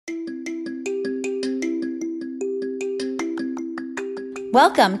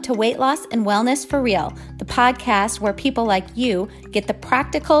Welcome to Weight Loss and Wellness for Real, the podcast where people like you get the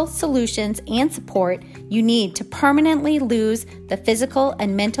practical solutions and support you need to permanently lose the physical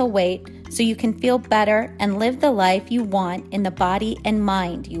and mental weight so you can feel better and live the life you want in the body and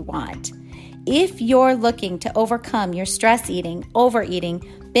mind you want. If you're looking to overcome your stress eating, overeating,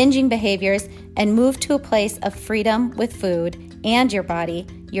 binging behaviors, and move to a place of freedom with food and your body,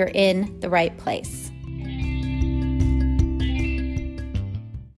 you're in the right place.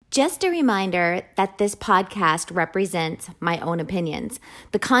 Just a reminder that this podcast represents my own opinions.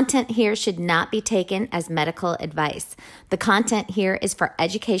 The content here should not be taken as medical advice. The content here is for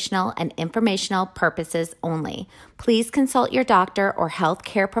educational and informational purposes only. Please consult your doctor or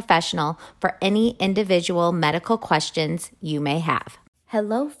healthcare professional for any individual medical questions you may have.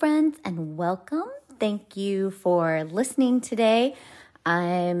 Hello, friends, and welcome. Thank you for listening today.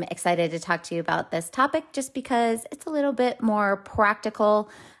 I'm excited to talk to you about this topic just because it's a little bit more practical.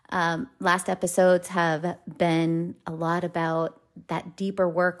 Last episodes have been a lot about that deeper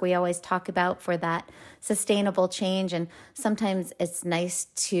work we always talk about for that sustainable change. And sometimes it's nice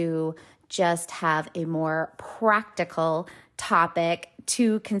to just have a more practical topic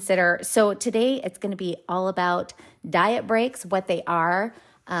to consider. So today it's going to be all about diet breaks, what they are,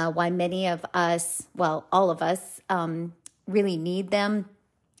 why many of us, well, all of us, really need them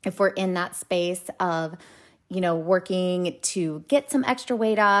if we're in that space of working to get some extra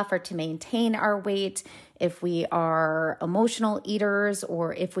weight off or to maintain our weight, if we are emotional eaters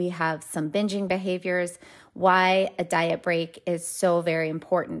or if we have some binging behaviors, why a diet break is so very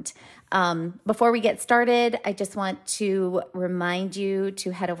important. Before we get started, I just want to remind you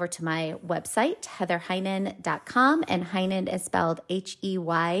to head over to my website, heatherheynen.com, and Heynen is spelled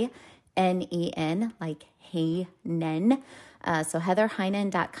Heynen, like Heynen. So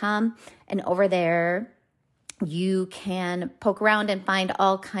heatherheynen.com, and over there, you can poke around and find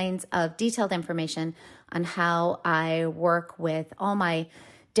all kinds of detailed information on how I work with all my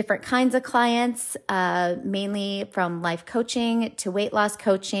different kinds of clients, mainly from life coaching to weight loss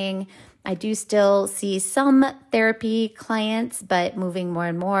coaching. I do still see some therapy clients, but moving more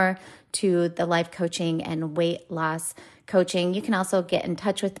and more to the life coaching and weight loss coaching. You can also get in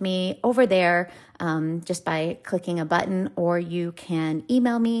touch with me over there just by clicking a button, or you can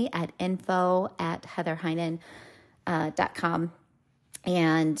email me at info@heatherheynen.com,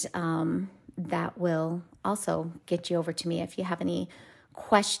 and that will also get you over to me if you have any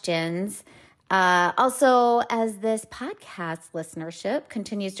questions. Also, as this podcast listenership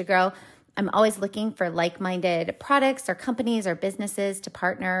continues to grow, I'm always looking for like-minded products or companies or businesses to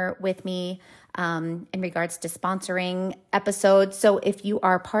partner with me in regards to sponsoring episodes. So if you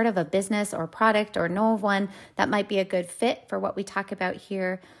are part of a business or product or know of one that might be a good fit for what we talk about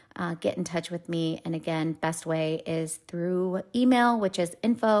here, get in touch with me. And again, best way is through email, which is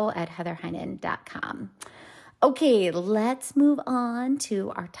info@heatherheynen.com. Okay, let's move on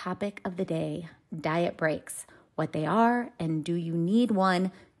to our topic of the day, diet breaks, what they are, and do you need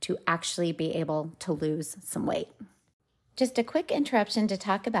one to actually be able to lose some weight? Just a quick interruption to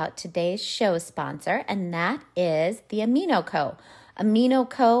talk about today's show sponsor, and that is the Amino Co. Amino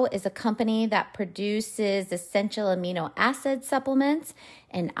Co. is a company that produces essential amino acid supplements,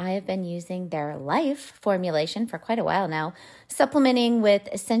 and I have been using their Life formulation for quite a while now. Supplementing with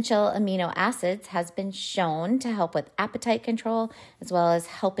essential amino acids has been shown to help with appetite control, as well as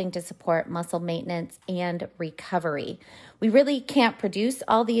helping to support muscle maintenance and recovery. We really can't produce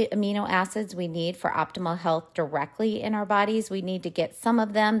all the amino acids we need for optimal health directly in our bodies. We need to get some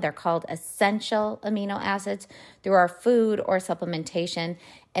of them. They're called essential amino acids through our food or supplementation.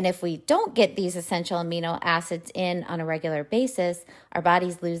 And if we don't get these essential amino acids in on a regular basis, our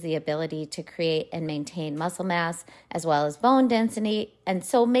bodies lose the ability to create and maintain muscle mass as well as bone density. And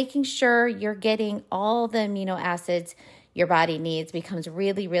so making sure you're getting all the amino acids your body needs becomes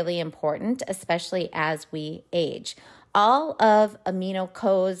really, really important, especially as we age. All of Amino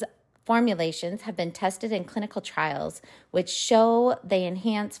Co.'s formulations have been tested in clinical trials, which show they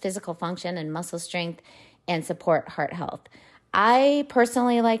enhance physical function and muscle strength and support heart health. I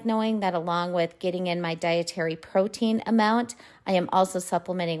personally like knowing that along with getting in my dietary protein amount, I am also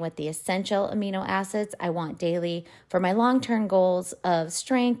supplementing with the essential amino acids I want daily for my long-term goals of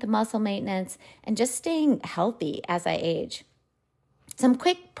strength, muscle maintenance, and just staying healthy as I age. Some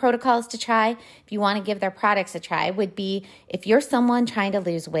quick protocols to try if you want to give their products a try would be, if you're someone trying to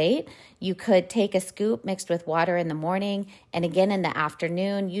lose weight, you could take a scoop mixed with water in the morning and again in the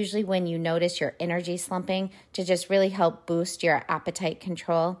afternoon, usually when you notice your energy slumping, to just really help boost your appetite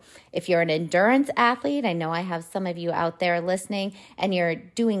control. If you're an endurance athlete, I know I have some of you out there listening, and you're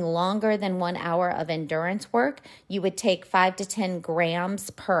doing longer than 1 hour of endurance work, you would take 5 to 10 grams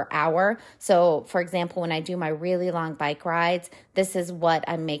per hour. So for example, when I do my really long bike rides, this is what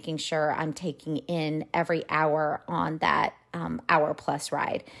I'm making sure I'm taking in every hour on that hour plus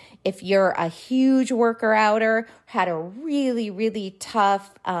ride. If you're a huge worker outer, had a really, really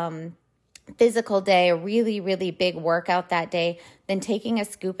tough physical day, a really, really big workout that day, then taking a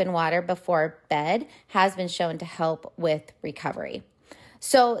scoop in water before bed has been shown to help with recovery.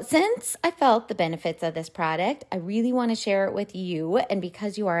 So since I felt the benefits of this product, I really want to share it with you. And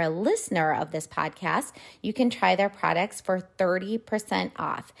because you are a listener of this podcast, you can try their products for 30%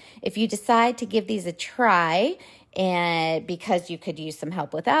 off. If you decide to give these a try, and because you could use some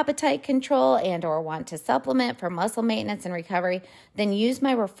help with appetite control and or want to supplement for muscle maintenance and recovery, then use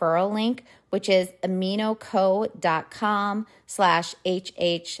my referral link, which is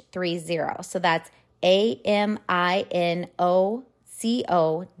aminoco.com/HH30. So that's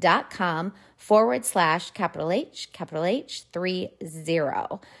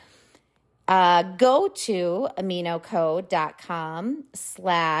AMINOCO.com/H30. Go to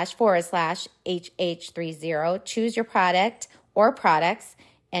aminoco.com//HH30, choose your product or products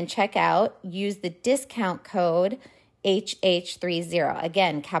and check out. Use the discount code HH30.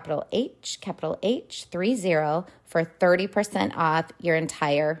 Again, capital H30 for 30% off your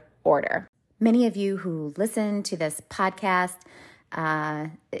entire order. Many of you who listen to this podcast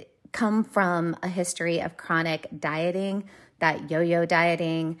come from a history of chronic dieting, that yo-yo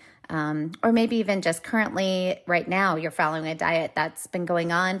dieting, or maybe even just currently right now you're following a diet that's been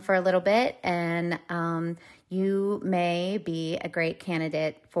going on for a little bit, and you may be a great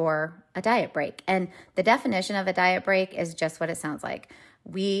candidate for a diet break. And the definition of a diet break is just what it sounds like.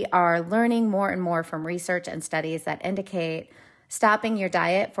 We are learning more and more from research and studies that indicate stopping your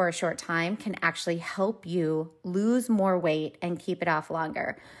diet for a short time can actually help you lose more weight and keep it off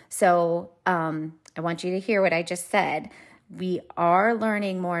longer. So I want you to hear what I just said. We are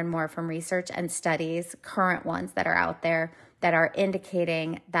learning more and more from research and studies, current ones that are out there, that are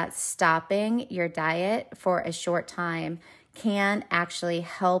indicating that stopping your diet for a short time can actually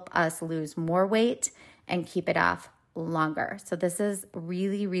help us lose more weight and keep it off longer. So this is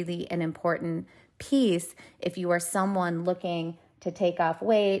really, really an important piece if you are someone looking to take off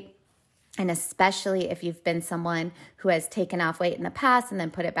weight, and especially if you've been someone who has taken off weight in the past and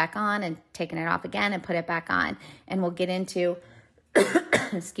then put it back on and taken it off again and put it back on. And we'll get into,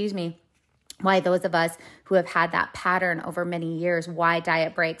 excuse me, why those of us who have had that pattern over many years, why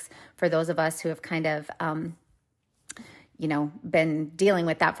diet breaks for those of us who have kind of, been dealing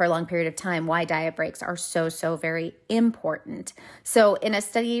with that for a long period of time, why diet breaks are so very important. So in a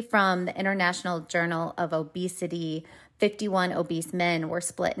study from the International Journal of Obesity, 51 obese men were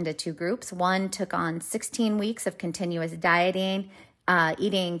split into two groups. One took on 16 weeks of continuous dieting,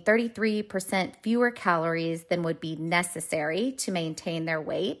 eating 33% fewer calories than would be necessary to maintain their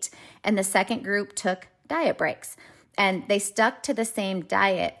weight. And the second group took diet breaks. And they stuck to the same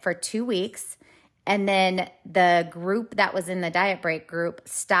diet for 2 weeks. And then the group that was in the diet break group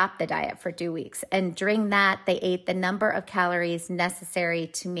stopped the diet for 2 weeks. And during that, they ate the number of calories necessary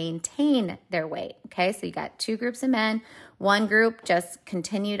to maintain their weight. Okay, so you got two groups of men. One group just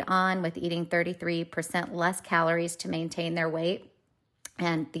continued on with eating 33% less calories to maintain their weight.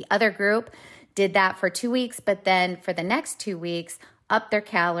 And the other group did that for 2 weeks, but then for the next 2 weeks, up their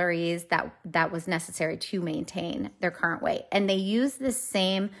calories that was necessary to maintain their current weight. And they used the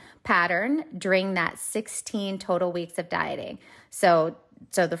same pattern during that 16 total weeks of dieting. So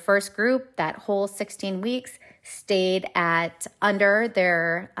the first group, that whole 16 weeks, stayed at under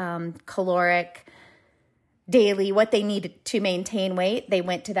their caloric daily, what they needed to maintain weight. They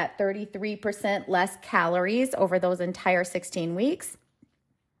went to that 33% less calories over those entire 16 weeks.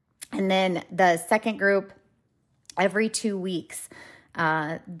 And then the second group, every 2 weeks,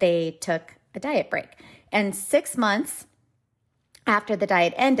 they took a diet break. And 6 months after the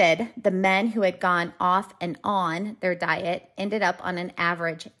diet ended, the men who had gone off and on their diet ended up on an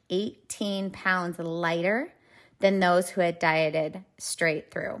average 18 pounds lighter than those who had dieted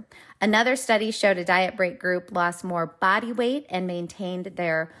straight through. Another study showed a diet break group lost more body weight and maintained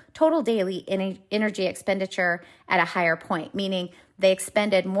their total daily energy expenditure at a higher point, meaning they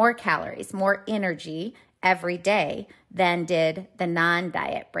expended more calories, more energy every day than did the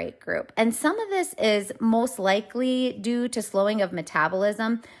non-diet break group. And some of this is most likely due to slowing of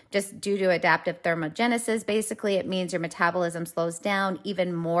metabolism, just due to adaptive thermogenesis. Basically, it means your metabolism slows down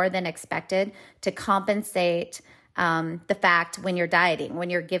even more than expected to compensate the fact when you're dieting,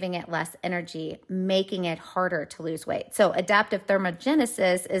 when you're giving it less energy, making it harder to lose weight. So adaptive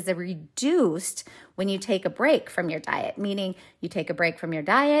thermogenesis is reduced when you take a break from your diet, meaning you take a break from your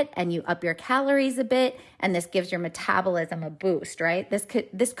diet and you up your calories a bit, and this gives your metabolism a boost, right?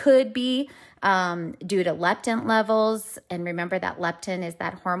 This could be due to leptin levels. And remember that leptin is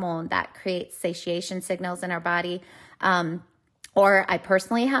that hormone that creates satiation signals in our body. Or I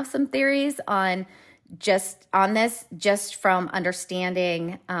personally have some theories on this, just from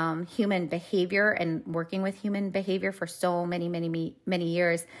understanding human behavior and working with human behavior for so many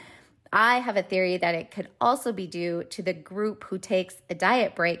years. I have a theory that it could also be due to the group who takes a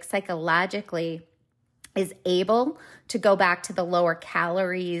diet break psychologically is able to go back to the lower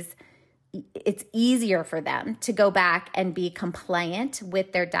calories. It's easier for them to go back and be compliant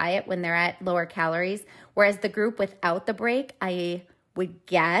with their diet when they're at lower calories. Whereas the group without the break, I would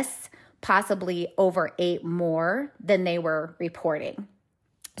guess, possibly overate more than they were reporting.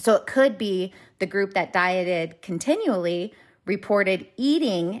 So it could be the group that dieted continually reported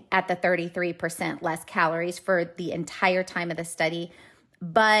eating at the 33% less calories for the entire time of the study.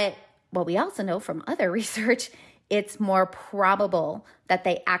 But what we also know from other research, it's more probable that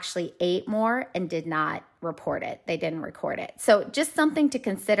they actually ate more and did not report it. They didn't record it. So just something to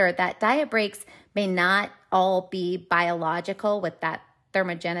consider, that diet breaks may not all be biological with that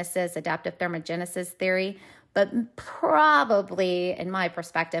adaptive thermogenesis theory, but probably, in my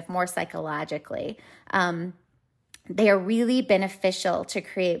perspective, more psychologically. They are really beneficial to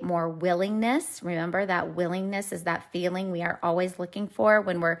create more willingness. Remember that willingness is that feeling we are always looking for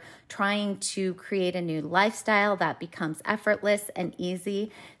when we're trying to create a new lifestyle that becomes effortless and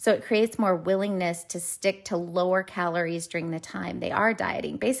easy. So it creates more willingness to stick to lower calories during the time they are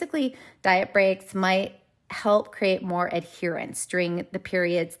dieting. Basically, diet breaks might help create more adherence during the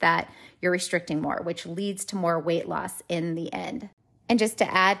periods that you're restricting more, which leads to more weight loss in the end. And just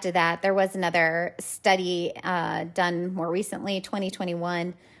to add to that, there was another study done more recently,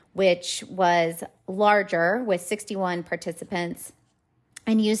 2021, which was larger with 61 participants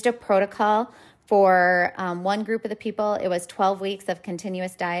and used a protocol for one group of the people. It was 12 weeks of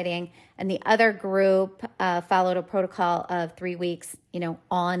continuous dieting, and the other group followed a protocol of 3 weeks,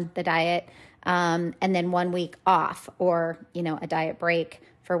 on the diet, and then 1 week off, or, a diet break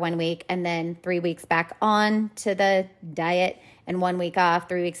for 1 week, and then 3 weeks back on to the diet, and 1 week off,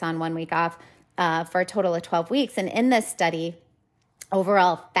 3 weeks on, 1 week off, for a total of 12 weeks. And in this study,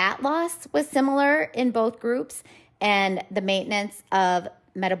 overall fat loss was similar in both groups, and the maintenance of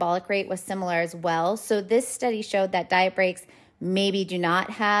metabolic rate was similar as well. So this study showed that diet breaks maybe do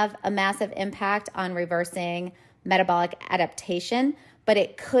not have a massive impact on reversing metabolic adaptation, but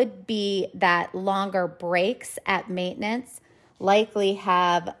it could be that longer breaks at maintenance likely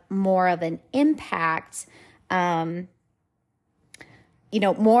have more of an impact, more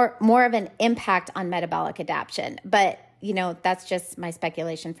of an impact on metabolic adaptation. But, that's just my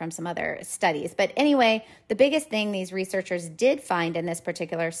speculation from some other studies. But anyway, the biggest thing these researchers did find in this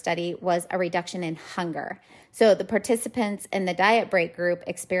particular study was a reduction in hunger. So the participants in the diet break group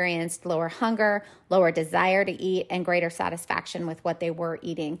experienced lower hunger, lower desire to eat, and greater satisfaction with what they were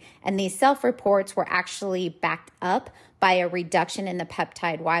eating. And these self-reports were actually backed up by a reduction in the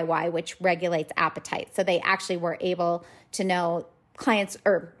peptide YY, which regulates appetite. So they actually were able to know clients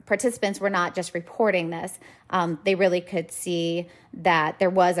or participants were not just reporting this. They really could see that there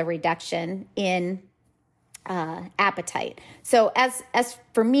was a reduction in appetite. So as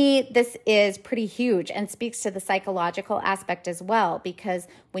for me, this is pretty huge and speaks to the psychological aspect as well, because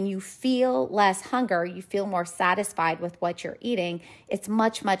when you feel less hunger, you feel more satisfied with what you're eating. It's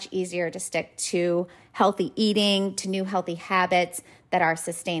much, much easier to stick to healthy eating, to new healthy habits that are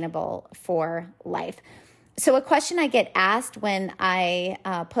sustainable for life. So a question I get asked when I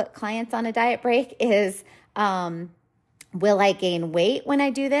put clients on a diet break is, will I gain weight when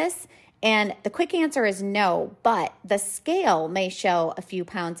I do this? And the quick answer is no, but the scale may show a few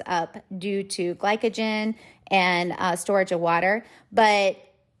pounds up due to glycogen and storage of water, but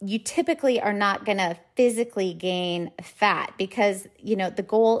you typically are not going to physically gain fat because, the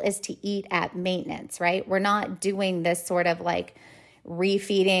goal is to eat at maintenance, right? We're not doing this sort of like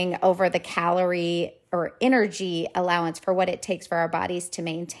refeeding over the calorie or energy allowance for what it takes for our bodies to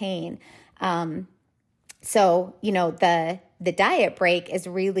maintain. So, the diet break is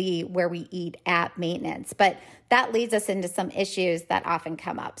really where we eat at maintenance, but that leads us into some issues that often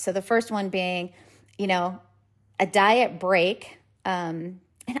come up. So the first one being, a diet break, and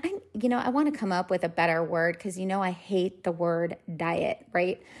I want to come up with a better word because, I hate the word diet,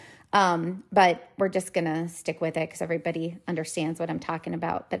 right? But we're just going to stick with it because everybody understands what I'm talking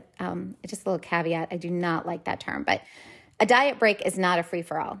about. But just a little caveat, I do not like that term. But a diet break is not a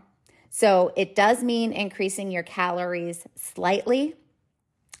free-for-all. So it does mean increasing your calories slightly.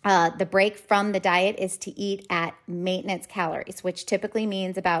 The break from the diet is to eat at maintenance calories, which typically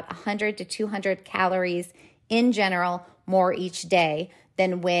means about 100 to 200 calories in general more each day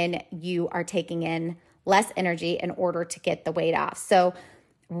than when you are taking in less energy in order to get the weight off. So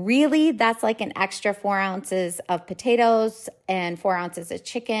really, that's like an extra 4 ounces of potatoes and 4 ounces of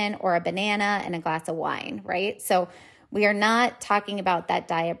chicken or a banana and a glass of wine, right? So we are not talking about that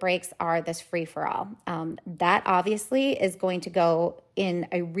diet breaks are this free-for-all. That obviously is going to go in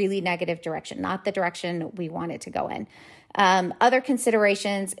a really negative direction, not the direction we want it to go in. Other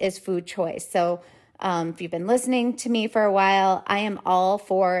considerations is food choice. So if you've been listening to me for a while, I am all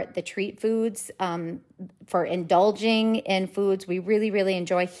for the treat foods, for indulging in foods we really, really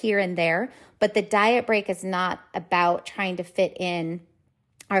enjoy here and there. But the diet break is not about trying to fit in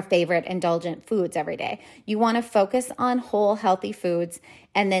our favorite indulgent foods every day. You want to focus on whole, healthy foods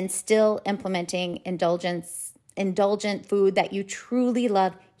and then still implementing indulgent food that you truly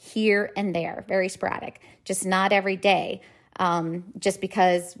love here and there, very sporadic, just not every day, just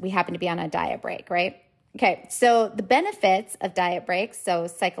because we happen to be on a diet break, right? Okay, so the benefits of diet breaks. So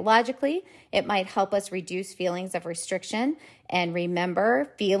psychologically, it might help us reduce feelings of restriction. And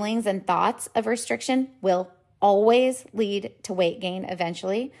remember, feelings and thoughts of restriction will always lead to weight gain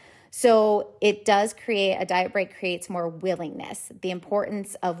eventually. So it does create, a diet break creates more willingness, the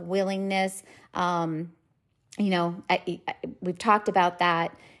importance of willingness. We've talked about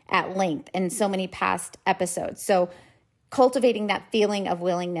that at length in so many past episodes. So cultivating that feeling of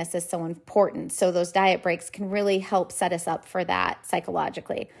willingness is so important. So those diet breaks can really help set us up for that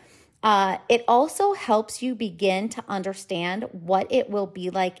psychologically. It also helps you begin to understand what it will be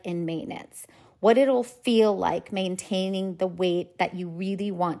like in maintenance, what it'll feel like maintaining the weight that you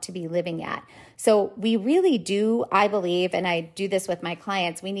really want to be living at. So we really do, I believe, and I do this with my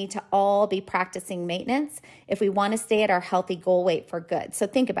clients, we need to all be practicing maintenance if we want to stay at our healthy goal weight for good. So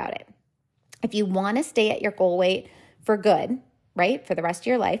think about it. If you want to stay at your goal weight for good, right, for the rest of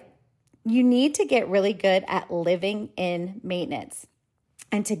your life, you need to get really good at living in maintenance.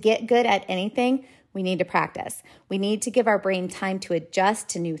 And to get good at anything, we need to practice. We need to give our brain time to adjust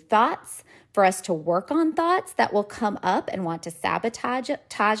to new thoughts, for us to work on thoughts that will come up and want to sabotage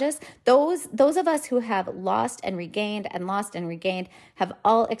us. Those of us who have lost and regained have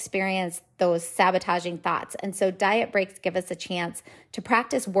all experienced those sabotaging thoughts. And so diet breaks give us a chance to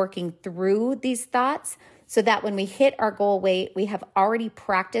practice working through these thoughts so that when we hit our goal weight, we have already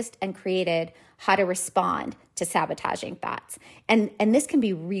practiced and created how to respond to sabotaging thoughts. And this can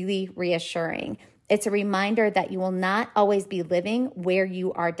be really reassuring. It's a reminder that you will not always be living where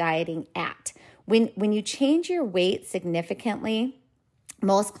you are dieting at. When you change your weight significantly,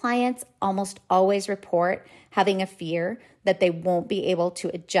 most clients almost always report having a fear that they won't be able to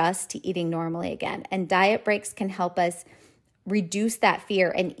adjust to eating normally again. And diet breaks can help us reduce that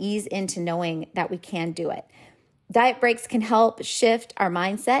fear and ease into knowing that we can do it. Diet breaks can help shift our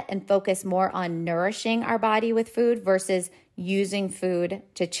mindset and focus more on nourishing our body with food versus using food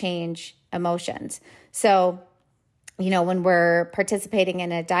to change emotions. So, when we're participating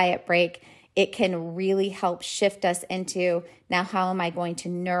in a diet break, it can really help shift us into, now how am I going to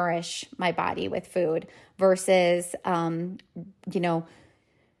nourish my body with food versus,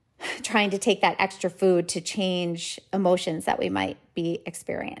 trying to take that extra food to change emotions that we might be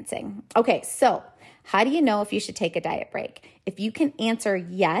experiencing. Okay, so how do you know if you should take a diet break? If you can answer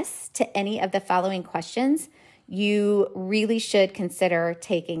yes to any of the following questions, you really should consider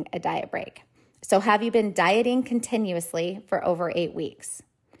taking a diet break. So have you been dieting continuously for over 8 weeks?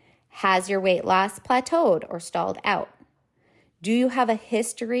 Has your weight loss plateaued or stalled out? Do you have a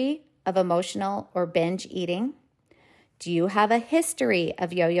history of emotional or binge eating? Do you have a history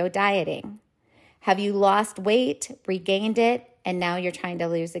of yo-yo dieting? Have you lost weight, regained it, and now you're trying to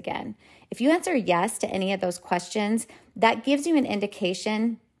lose again? If you answer yes to any of those questions, that gives you an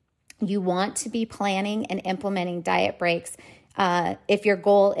indication you want to be planning and implementing diet breaks if your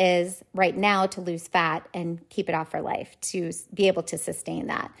goal is right now to lose fat and keep it off for life, to be able to sustain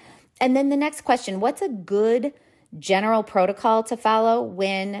that. And then the next question, what's a good general protocol to follow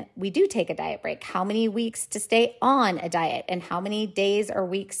when we do take a diet break? How many weeks to stay on a diet and how many days or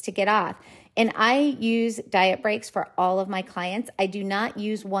weeks to get off? And I use diet breaks for all of my clients. I do not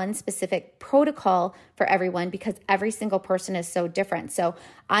use one specific protocol for everyone because every single person is so different. So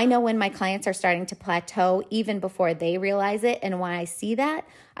I know when my clients are starting to plateau even before they realize it. And when I see that,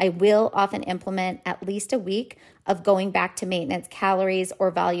 I will often implement at least a week of going back to maintenance calories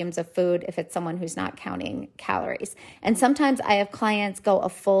or volumes of food if it's someone who's not counting calories. And sometimes I have clients go a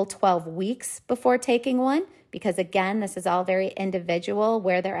full 12 weeks before taking one, because again, this is all very individual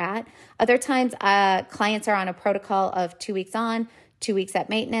where they're at. Other times, clients are on a protocol of 2 weeks on, 2 weeks at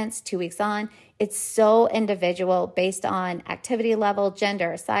maintenance, 2 weeks on. It's so individual based on activity level,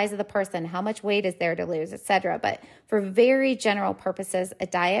 gender, size of the person, how much weight is there to lose, etc. But for very general purposes, a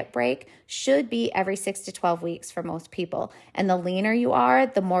diet break should be every 6 to 12 weeks for most people. And the leaner you are,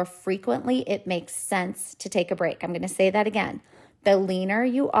 the more frequently it makes sense to take a break. I'm going to say that again. The leaner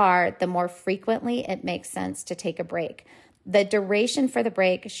you are, the more frequently it makes sense to take a break. The duration for the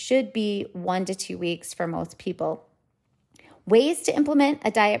break should be 1 to 2 weeks for most people. Ways to implement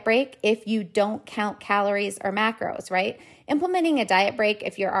a diet break if you don't count calories or macros, right? Implementing a diet break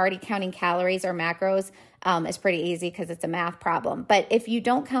if you're already counting calories or macros is pretty easy because it's a math problem. But if you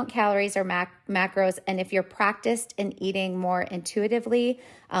don't count calories or macros, and if you're practiced in eating more intuitively,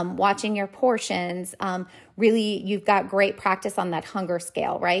 watching your portions, really you've got great practice on that hunger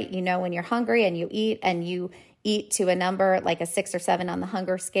scale, right? You know when you're hungry and you eat to a number like a 6 or 7 on the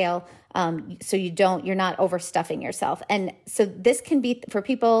hunger scale. So you're not overstuffing yourself. And so this can be, for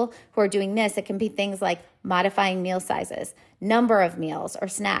people who are doing this, it can be things like modifying meal sizes, number of meals or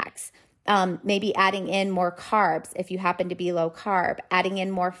snacks, maybe adding in more carbs if you happen to be low carb, adding in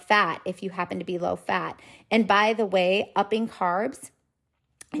more fat if you happen to be low fat. And by the way, upping carbs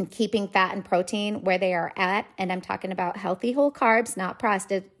and keeping fat and protein where they are at, and I'm talking about healthy whole carbs, not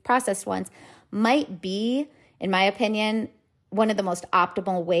processed ones, might be, in my opinion, one of the most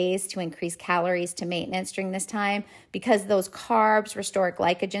optimal ways to increase calories to maintenance during this time, because those carbs restore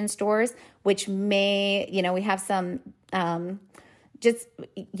glycogen stores, which may, we have some, from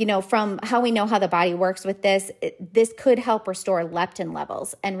how we know how the body works with this, this could help restore leptin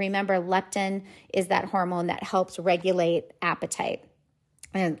levels. And remember, leptin is that hormone that helps regulate appetite.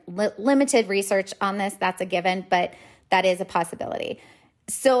 And limited research on this, that's a given, but that is a possibility.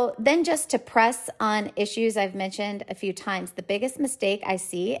 So then just to press on issues I've mentioned a few times, the biggest mistake I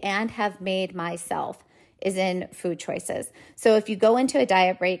see and have made myself is in food choices. So if you go into a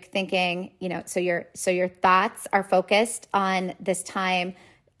diet break thinking, so your thoughts are focused on this time,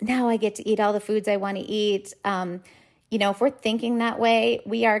 now I get to eat all the foods I want to eat. If we're thinking that way,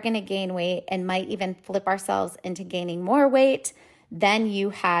 we are going to gain weight and might even flip ourselves into gaining more weight than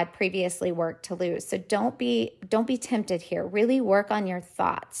you had previously worked to lose. So don't be tempted here. Really work on your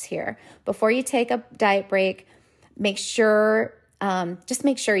thoughts here. Before you take a diet break, make sure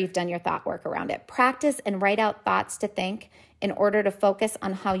you've done your thought work around it. Practice and write out thoughts to think in order to focus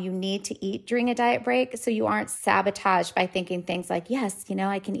on how you need to eat during a diet break, so you aren't sabotaged by thinking things like, yes,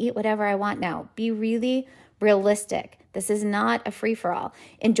 I can eat whatever I want now. Be really realistic. This is not a free-for-all.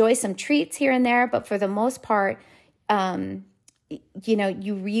 Enjoy some treats here and there, but for the most part,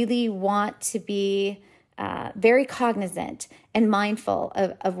 you really want to be very cognizant and mindful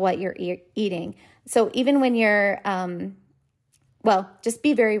of what you're eating. So even when you're, just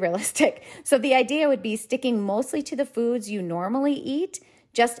be very realistic. So the idea would be sticking mostly to the foods you normally eat,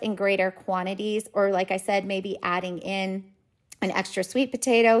 just in greater quantities, or like I said, maybe adding in an extra sweet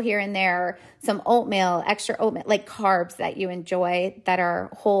potato here and there, or some extra oatmeal, like carbs that you enjoy that are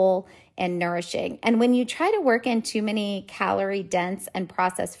whole and nourishing. And when you try to work in too many calorie dense and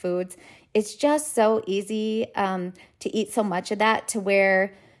processed foods, it's just so easy to eat so much of that to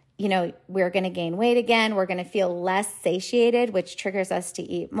where, we're going to gain weight again. We're going to feel less satiated, which triggers us to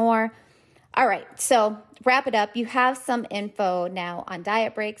eat more. All right, so wrap it up. You have some info now on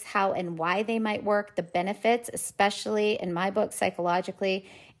diet breaks, how and why they might work, the benefits, especially in my book, psychologically,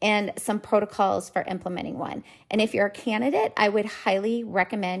 and some protocols for implementing one. And if you're a candidate, I would highly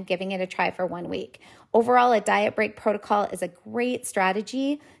recommend giving it a try for 1 week. Overall, a diet break protocol is a great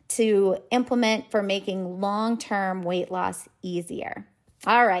strategy to implement for making long-term weight loss easier.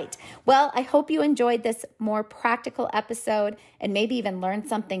 All right. Well, I hope you enjoyed this more practical episode and maybe even learned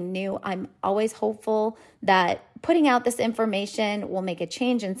something new. I'm always hopeful that putting out this information will make a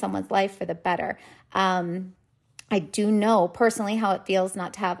change in someone's life for the better. I do know personally how it feels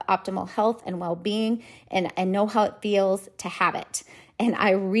not to have optimal health and well-being, and I know how it feels to have it. And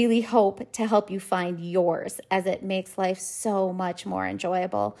I really hope to help you find yours, as it makes life so much more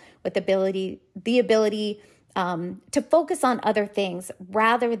enjoyable with the ability to focus on other things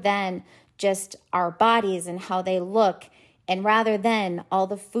rather than just our bodies and how they look And rather than all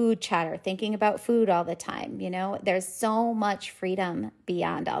the food chatter, thinking about food all the time, there's so much freedom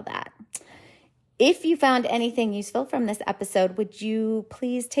beyond all that. If you found anything useful from this episode, would you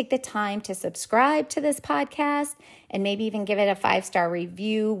please take the time to subscribe to this podcast and maybe even give it a 5-star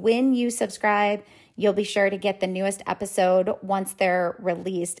review? When you subscribe, you'll be sure to get the newest episode once they're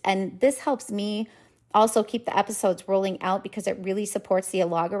released. And this helps me also keep the episodes rolling out because it really supports the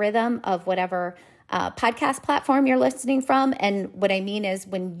algorithm of whatever podcast platform you're listening from. And what I mean is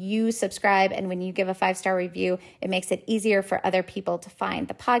when you subscribe and when you give a 5-star review, it makes it easier for other people to find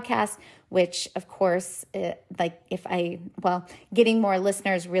the podcast, which of course, getting more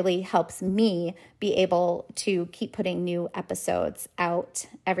listeners really helps me be able to keep putting new episodes out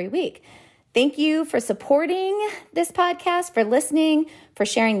every week. Thank you for supporting this podcast, for listening, for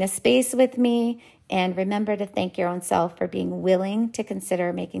sharing this space with me. And remember to thank your own self for being willing to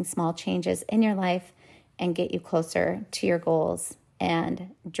consider making small changes in your life and get you closer to your goals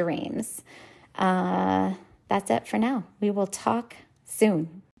and dreams. That's it for now. We will talk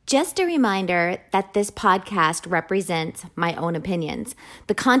soon. Just a reminder that this podcast represents my own opinions.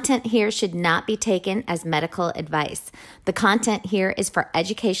 The content here should not be taken as medical advice. The content here is for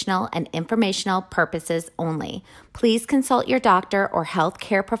educational and informational purposes only. Please consult your doctor or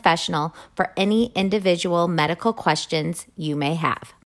healthcare professional for any individual medical questions you may have.